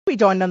we're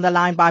joined on the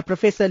line by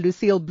Professor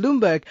Lucille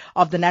Bloomberg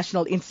of the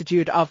National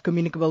Institute of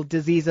Communicable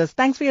Diseases.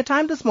 Thanks for your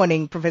time this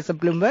morning, Professor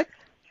Bloomberg.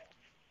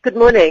 Good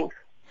morning.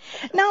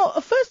 Now,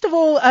 first of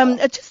all,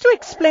 just to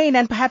explain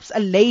and perhaps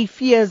allay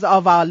fears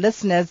of our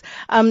listeners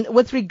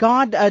with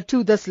regard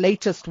to this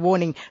latest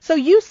warning. So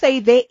you say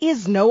there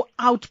is no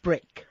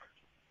outbreak.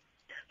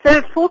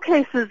 So 4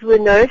 cases were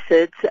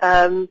noted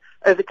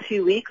over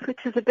 2 weeks, which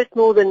is a bit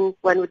more than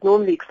one would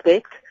normally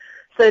expect.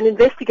 So an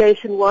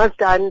investigation was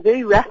done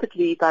very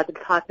rapidly by the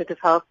Department of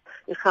Health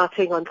in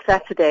Gauteng on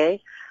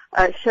Saturday.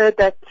 Showed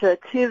that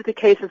 2 of the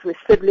cases were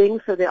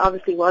siblings, so there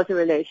obviously was a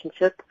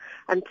relationship,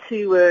 and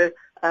 2 were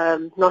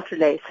not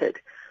related.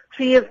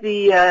 3 of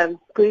the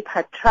group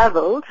had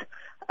traveled,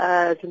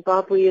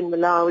 Zimbabwe and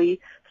Malawi,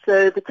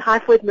 so the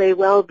typhoid may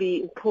well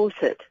be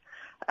imported.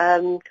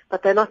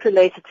 But they're not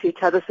related to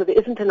each other, so there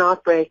isn't an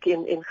outbreak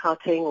in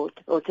Gauteng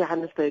or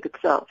Johannesburg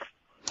itself.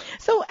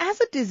 So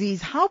as a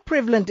disease, how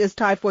prevalent is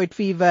typhoid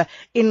fever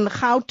in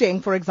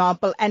Gauteng, for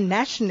example, and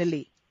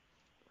nationally?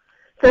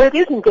 So it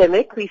is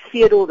endemic. We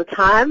see it all the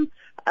time.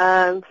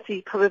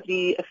 See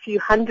probably a few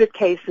hundred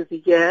cases a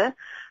year.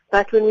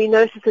 But when we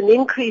notice an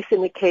increase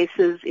in the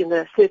cases in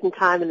a certain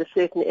time in a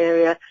certain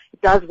area,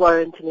 it does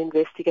warrant an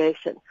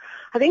investigation.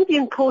 I think the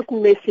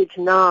important message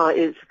now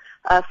is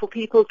for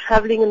people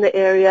traveling in the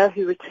area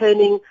who are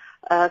returning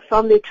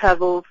from their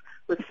travels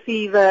with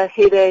fever,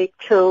 headache,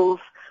 chills.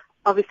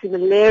 Obviously,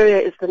 malaria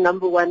is the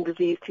number 1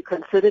 disease to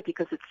consider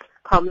because it's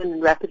common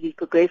and rapidly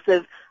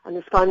progressive and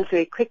responds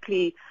very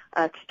quickly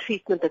to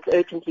treatment that's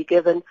urgently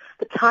given.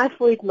 But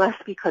typhoid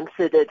must be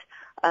considered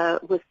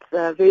with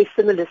very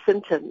similar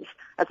symptoms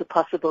as a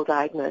possible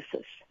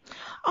diagnosis.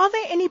 Are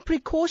there any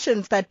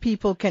precautions that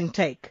people can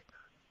take?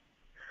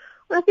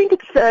 Well, I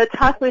think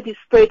typhoid is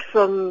spread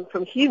from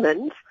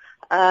humans.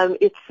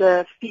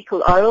 It's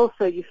fecal oral,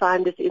 so you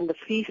find it in the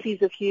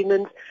feces of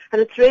humans,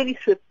 and it's really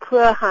through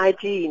poor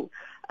hygiene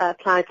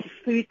applied to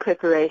food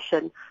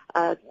preparation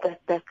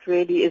that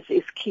really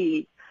is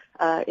key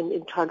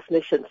in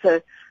transmission.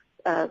 So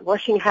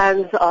washing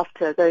hands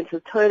after going to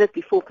the toilet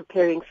before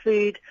preparing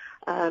food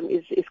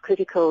is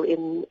critical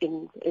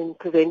in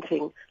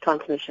preventing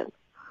transmission.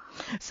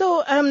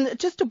 So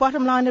just to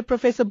bottom line it,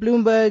 Professor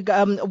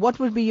Bloomberg, what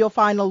would be your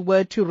final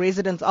word to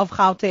residents of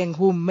Gauteng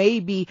who may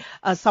be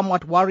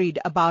somewhat worried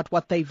about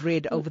what they've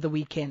read over the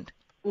weekend?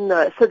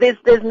 No, so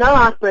there's no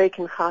outbreak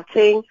in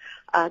Gauteng.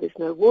 There's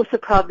no water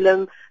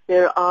problem.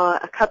 There are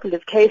a couple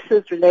of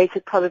cases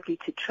related probably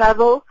to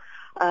travel.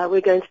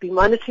 We're going to be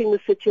monitoring the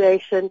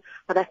situation,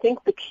 but I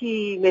think the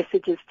key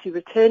message is to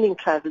returning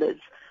travellers.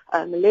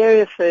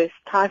 Malaria first,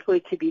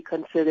 typhoid to be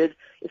considered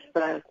if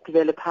they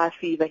develop high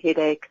fever,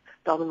 headache,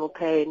 abdominal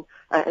pain,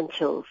 and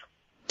chills.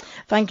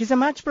 Thank you so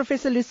much,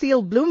 Professor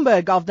Lucille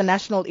Bloomberg of the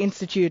National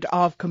Institute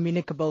of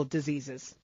Communicable Diseases.